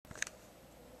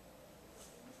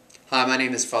Hi, my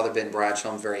name is Father Ben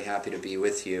Bradshaw. I'm very happy to be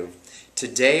with you.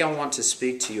 Today I want to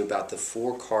speak to you about the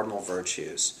four cardinal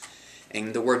virtues.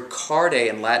 And the word carde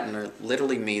in Latin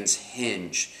literally means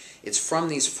hinge. It's from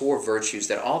these four virtues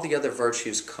that all the other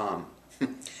virtues come.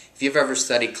 If you've ever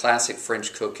studied classic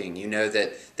French cooking, you know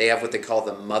that they have what they call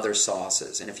the mother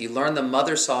sauces. And if you learn the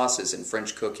mother sauces in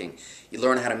French cooking, you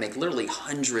learn how to make literally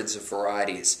hundreds of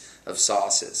varieties of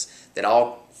sauces that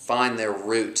all find their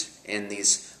root in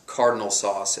these cardinal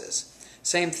sauces.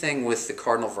 Same thing with the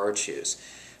cardinal virtues.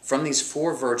 From these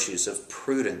four virtues of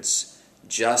prudence,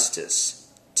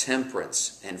 justice,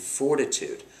 temperance, and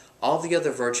fortitude, all the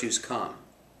other virtues come.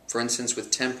 For instance,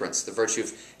 with temperance, the virtue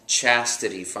of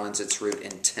chastity finds its root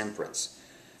in temperance.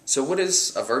 So what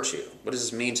is a virtue? What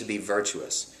does it mean to be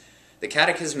virtuous? The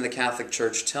Catechism of the Catholic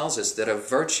Church tells us that a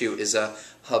virtue is a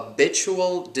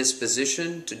habitual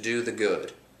disposition to do the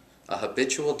good. A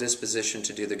habitual disposition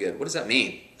to do the good. What does that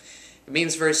mean? It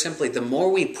means very simply, the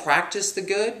more we practice the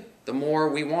good, the more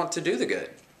we want to do the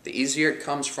good. The easier it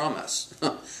comes from us.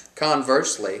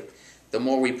 Conversely, the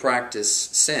more we practice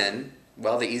sin,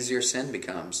 well, the easier sin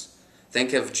becomes.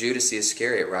 Think of Judas the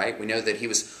Iscariot, right? We know that he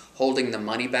was holding the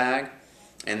money bag,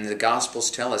 and the Gospels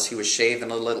tell us he was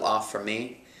shaving a little off for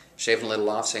me, shaving a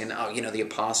little off, saying, oh, the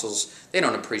apostles, they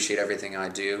don't appreciate everything I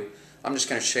do. I'm just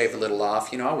going to shave a little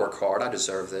off. I work hard. I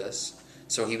deserve this.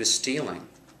 So he was stealing.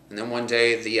 And then one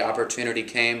day the opportunity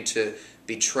came to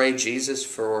betray Jesus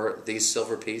for these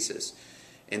silver pieces.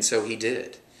 And so he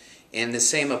did. And the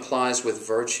same applies with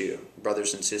virtue,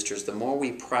 brothers and sisters. The more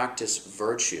we practice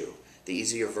virtue, the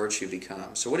easier virtue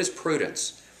becomes. So what is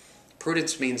prudence?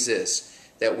 Prudence means this,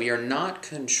 that we are not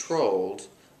controlled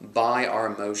by our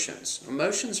emotions.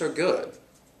 Emotions are good.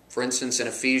 For instance, in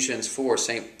Ephesians 4,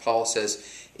 St. Paul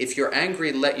says, if you're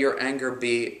angry, let your anger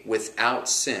be without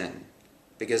sin,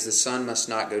 because the sun must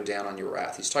not go down on your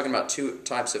wrath. He's talking about two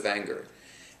types of anger.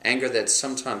 Anger that's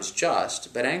sometimes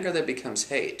just, but anger that becomes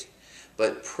hate.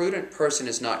 But prudent person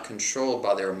is not controlled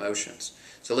by their emotions.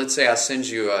 So let's say I send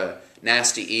you a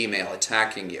nasty email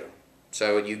attacking you.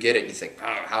 So you get it and you think,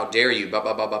 oh, how dare you, blah,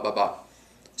 blah, blah, blah, blah, blah.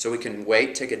 So we can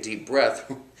wait, take a deep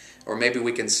breath, or maybe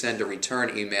we can send a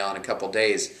return email in a couple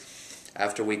days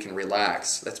after we can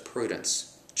relax. That's prudence.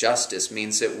 Justice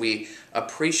means that we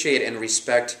appreciate and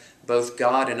respect both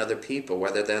God and other people,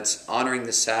 whether that's honoring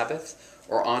the Sabbath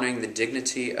or honoring the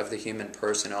dignity of the human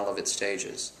person in all of its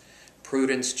stages.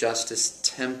 Prudence, justice,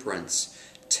 temperance.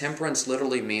 Temperance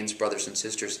literally means, brothers and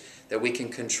sisters, that we can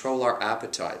control our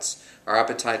appetites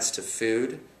to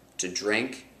food, to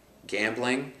drink,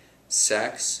 gambling,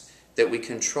 sex, that we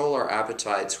control our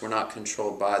appetites, we're not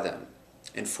controlled by them.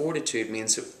 And fortitude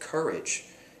means courage.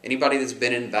 Anybody that's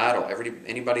been in battle,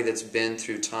 anybody that's been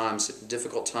through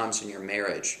difficult times in your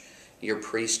marriage, your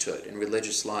priesthood, and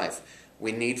religious life,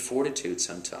 we need fortitude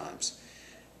sometimes.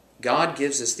 God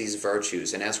gives us these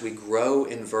virtues, and as we grow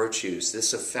in virtues,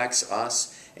 this affects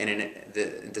us, and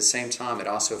at the same time, it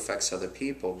also affects other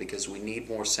people, because we need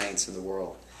more saints in the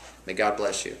world. May God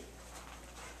bless you.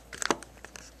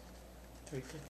 Very good.